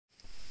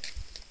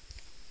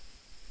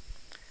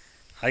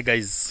Hi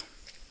guys,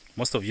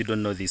 most of you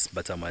don't know this,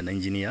 but I'm an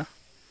engineer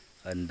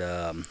and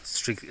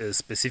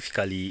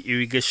specifically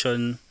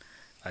irrigation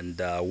and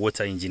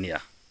water engineer.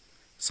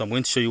 So I'm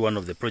going to show you one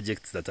of the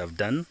projects that I've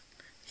done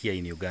here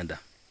in Uganda.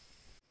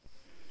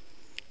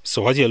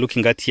 So what you're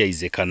looking at here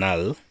is a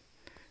canal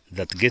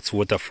that gets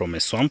water from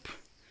a swamp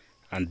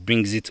and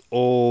brings it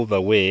all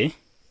the way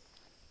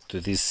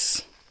to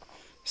this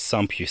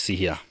sump you see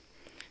here.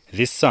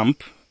 This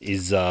sump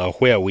is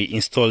where we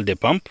install the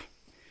pump,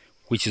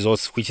 which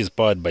is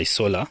powered by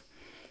solar,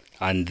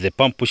 and the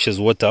pump pushes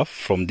water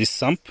from this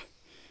sump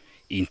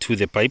into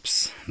the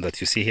pipes that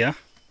you see here,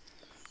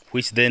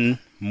 which then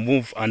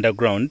move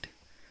underground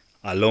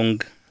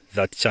along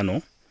that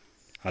channel,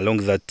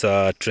 along that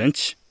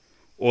trench,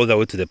 all the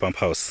way to the pump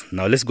house.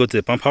 Now let's go to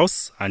the pump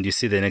house and you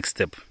see the next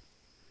step.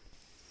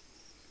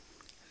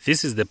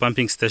 This is the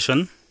pumping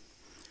station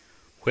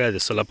where the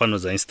solar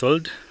panels are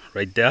installed,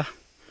 right there.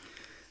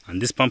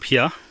 And this pump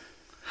here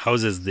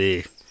houses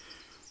the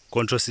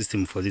control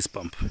system for this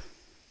pump.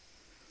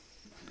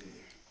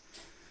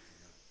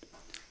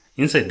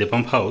 Inside the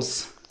pump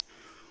house,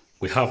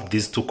 we have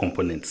these two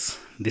components.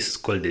 This is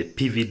called a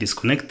PV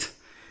disconnect,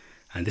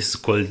 and this is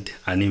called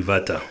an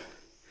inverter.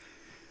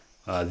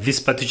 This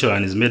particular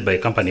one is made by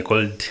a company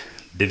called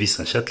Davis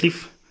and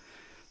Shatleaf,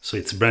 so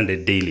it's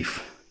branded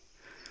Dayleaf.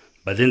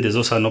 But then there's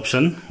also an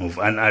option of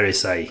an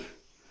RSI,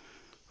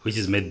 which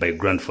is made by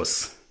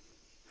Grandforce.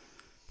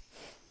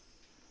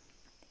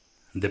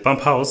 The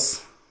pump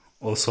house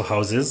also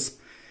houses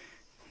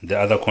the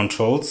other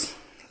controls,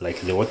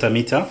 like the water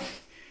meter,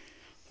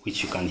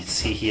 which you can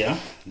see here.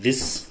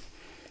 This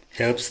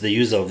helps the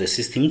user of the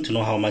system to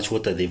know how much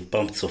water they've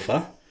pumped so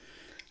far.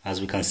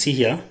 As we can see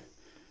here,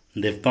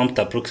 they've pumped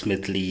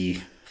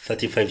approximately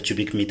 35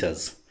 cubic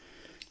meters.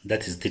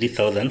 That is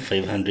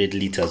 3,500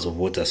 liters of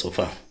water so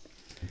far.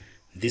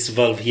 This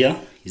valve here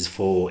is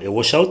for a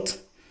washout.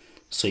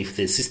 So if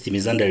the system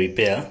is under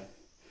repair,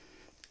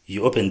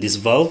 you open this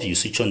valve, you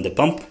switch on the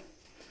pump,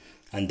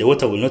 and the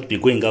water will not be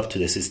going up to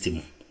the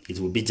system. It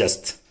will be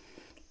just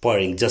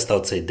pouring just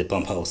outside the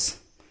pump house,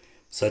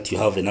 so that you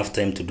have enough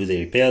time to do the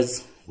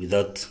repairs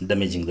without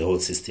damaging the whole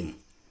system.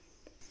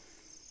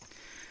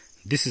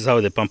 This is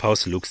how the pump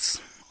house looks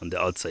on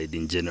the outside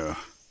in general.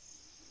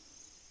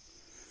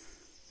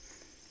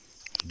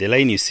 The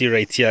line you see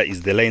right here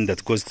is the line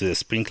that goes to the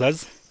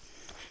sprinklers,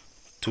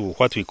 to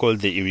what we call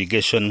the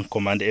irrigation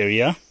command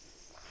area.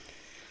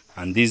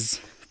 And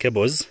these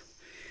cables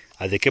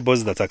are the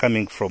cables that are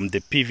coming from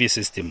the PV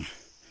system,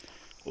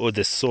 or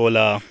the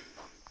solar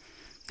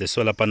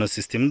panel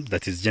system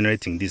that is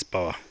generating this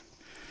power.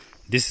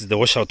 This is the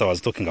washout I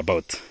was talking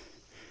about.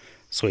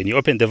 So when you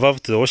open the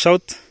valve to the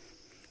washout,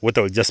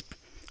 water will just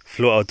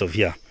flow out of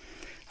here,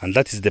 and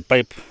that is the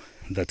pipe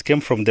that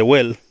came from the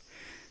well.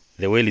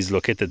 The well is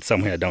located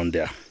somewhere down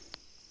there.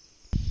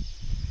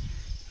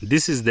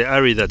 This is the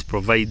HARRI that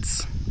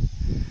provides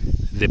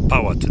the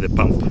power to the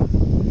pump.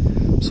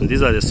 So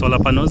these are the solar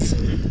panels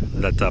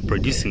that are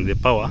producing the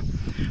power,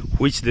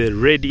 which the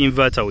red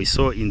inverter we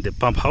saw in the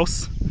pump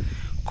house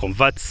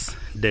converts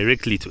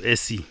directly to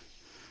AC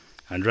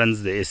and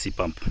runs the AC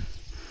pump.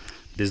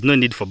 There's no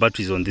need for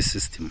batteries on this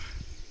system.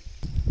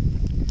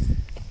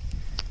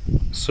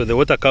 So the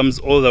water comes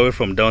all the way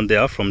from down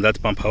there, from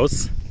that pump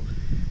house,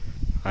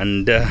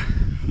 and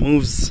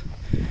moves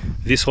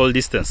this whole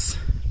distance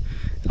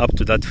up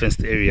to that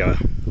fenced area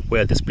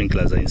where the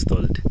sprinklers are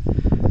installed.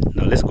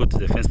 Now let's go to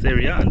the fenced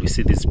area and we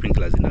see these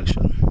sprinklers in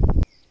action.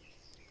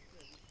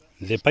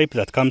 The pipe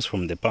that comes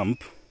from the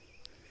pump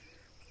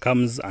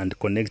comes and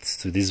connects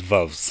to these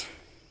valves.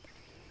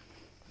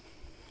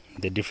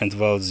 The different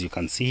valves you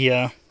can see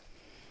here,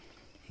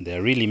 there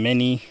are really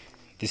many.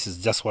 This is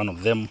just one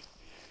of them.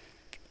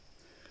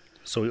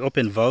 So we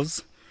open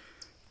valves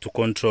to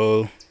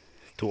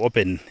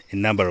open a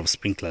number of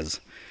sprinklers.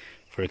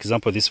 For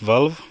example, this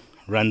valve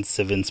runs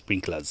 7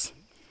 sprinklers.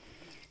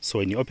 So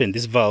when you open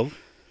this valve,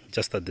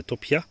 just at the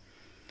top here,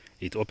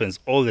 it opens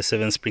all the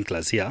 7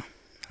 sprinklers here,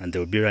 and they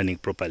will be running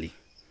properly.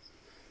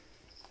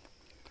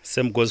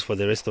 Same goes for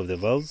the rest of the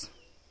valves,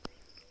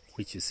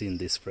 which you see in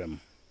this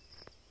frame.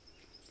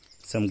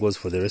 Same goes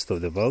for the rest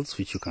of the valves,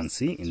 which you can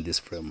see in this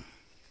frame.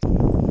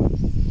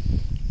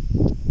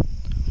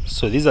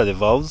 So these are the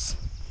valves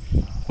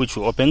which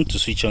we open to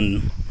switch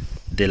on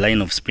the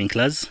line of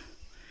sprinklers.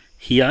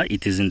 Here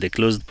it is in the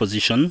closed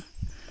position.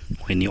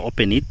 When you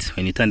open it,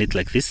 when you turn it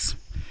like this,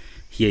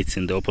 here it's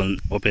in the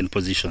open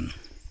position.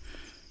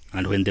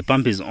 And when the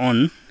pump is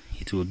on,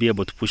 it will be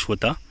able to push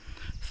water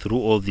through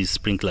all these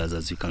sprinklers,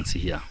 as you can see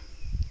here.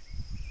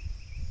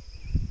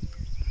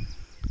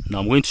 Now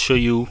I'm going to show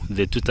you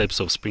the two types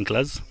of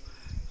sprinklers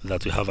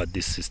that we have at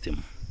this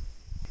system.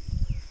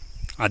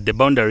 At the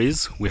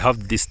boundaries, we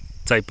have this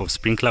type of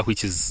sprinkler,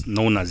 which is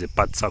known as a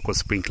part circle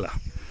sprinkler.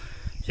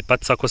 A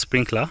part circle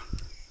sprinkler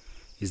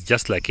is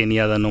just like any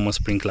other normal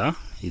sprinkler.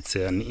 It's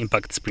an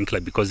impact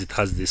sprinkler because it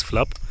has this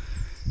flap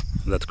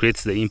that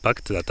creates the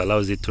impact that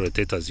allows it to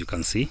rotate, as you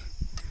can see.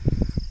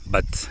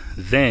 But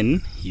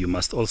then you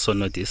must also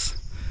notice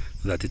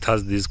that it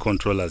has these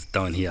controllers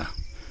down here.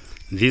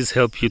 These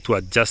help you to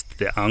adjust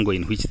the angle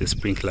in which the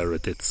sprinkler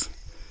rotates.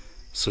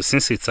 So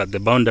since it's at the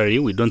boundary,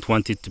 we don't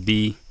want it to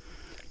be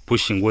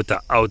pushing water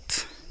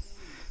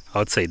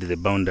outside the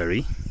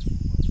boundary.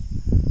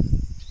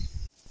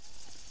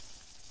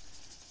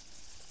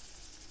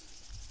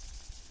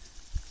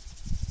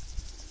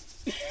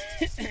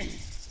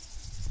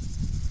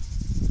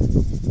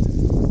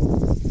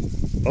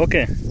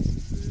 Okay.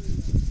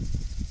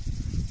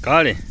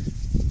 Kale.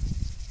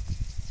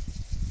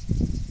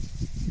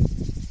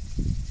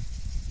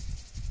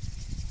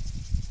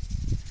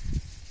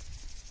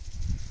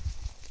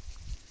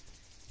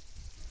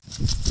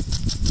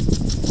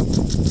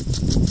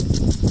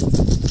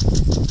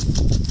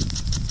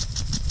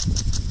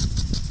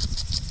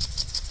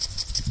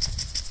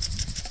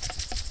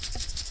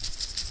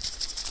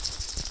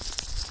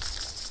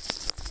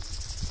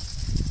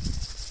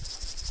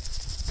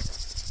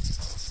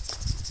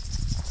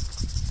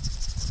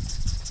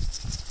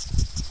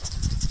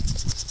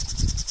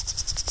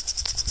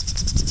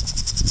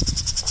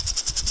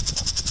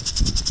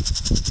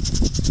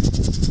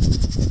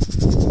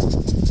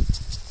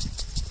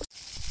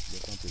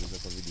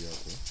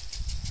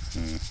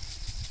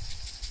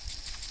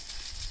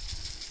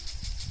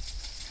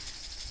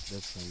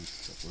 That's how it's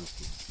supposed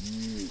to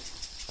be.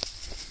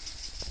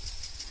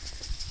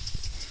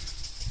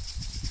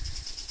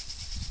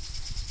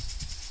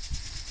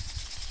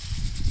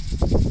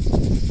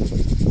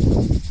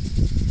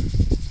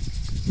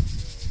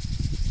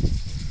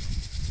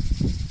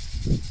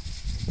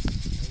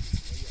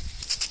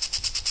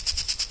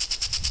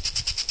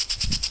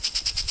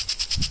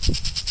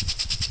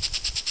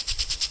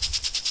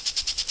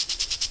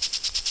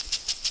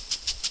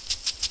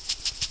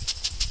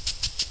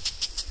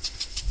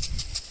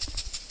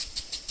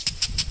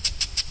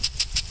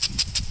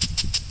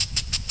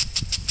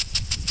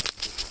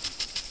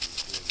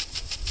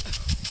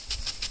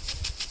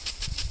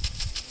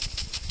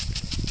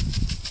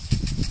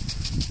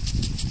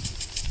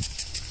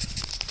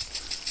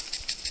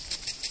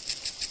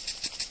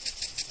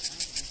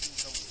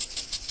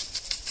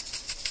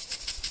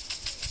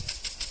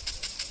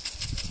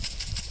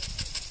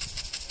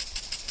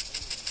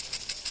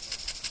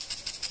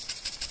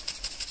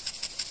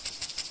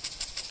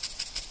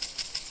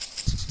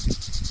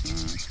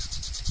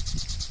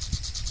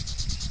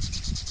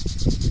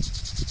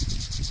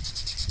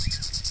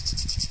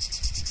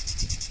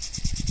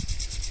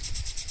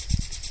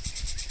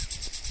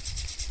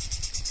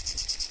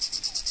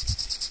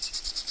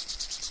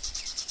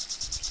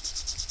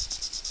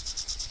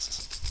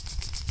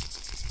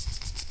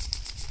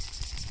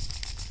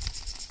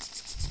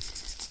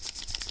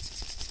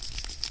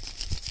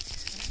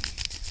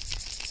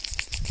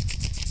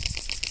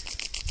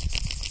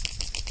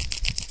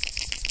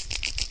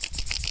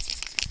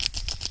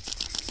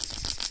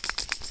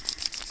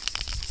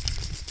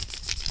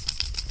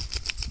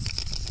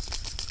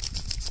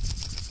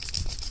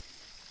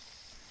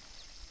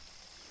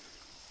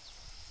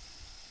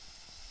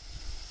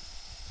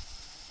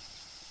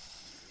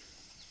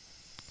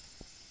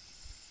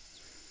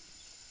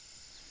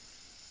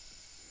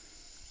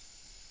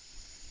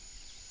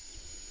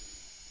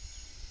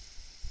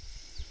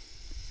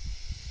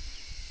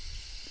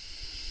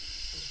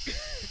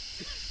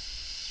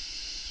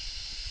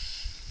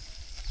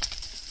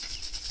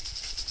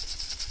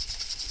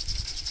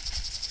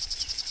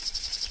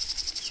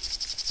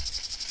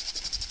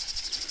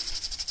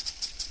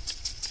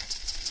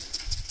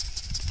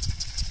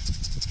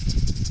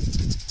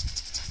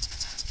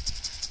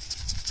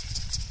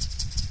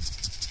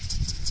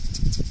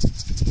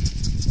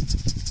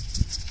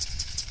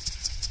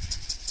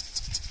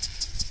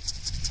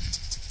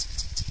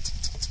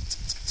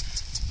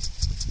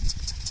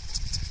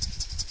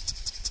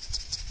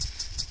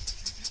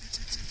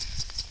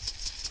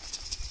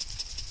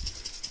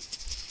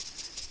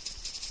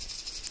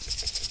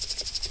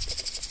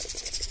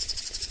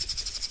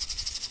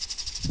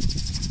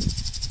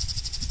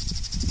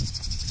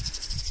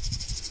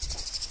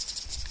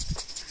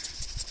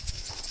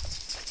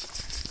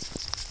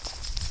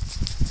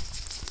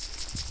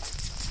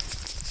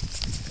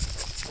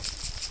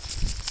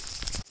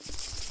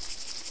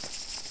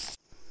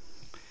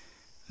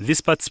 This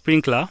part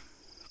sprinkler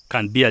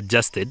can be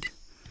adjusted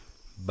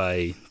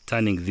by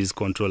turning these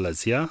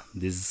controllers here,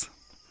 these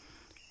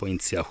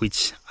points here,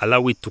 which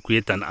allow it to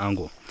create an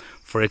angle.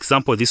 For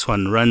example, this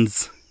one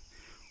runs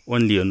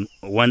only on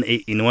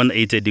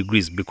 180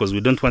 degrees because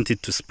we don't want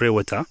it to spray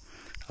water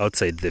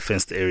outside the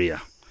fenced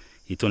area.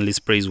 It only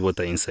sprays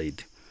water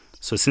inside.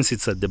 So since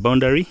it's at the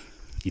boundary,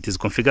 it is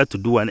configured to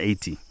do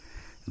 180.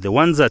 The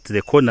ones at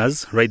the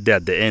corners, right there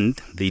at the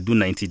end, they do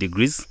 90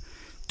 degrees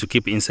to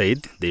keep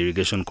inside the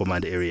irrigation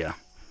command area.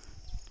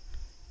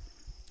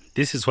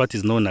 This is what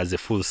is known as a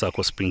full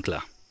circle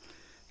sprinkler.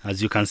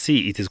 As you can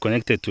see, it is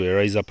connected to a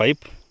riser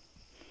pipe,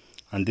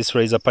 and this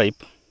riser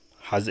pipe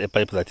has a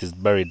pipe that is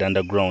buried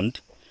underground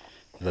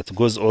that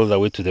goes all the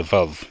way to the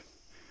valve.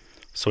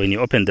 So when you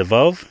open the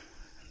valve,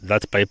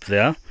 that pipe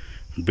there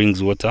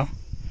brings water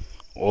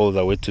all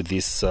the way to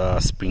this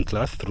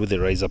sprinkler through the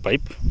riser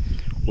pipe.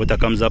 Water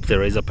comes up the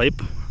riser pipe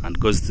and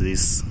goes to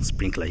this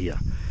sprinkler here.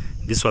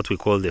 This is what we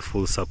call the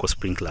full circle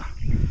sprinkler.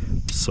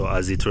 So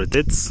as it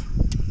rotates,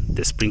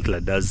 the sprinkler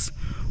does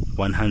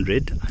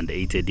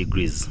 180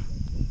 degrees.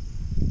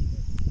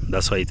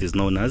 That's why it is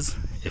known as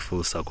a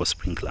full circle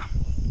sprinkler.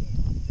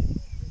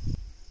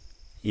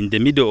 In the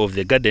middle of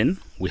the garden,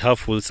 we have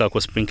full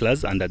circle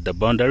sprinklers, and at the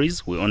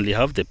boundaries, we only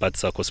have the part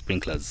circle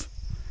sprinklers.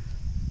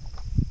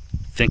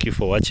 Thank you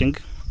for watching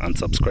and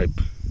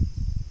subscribe.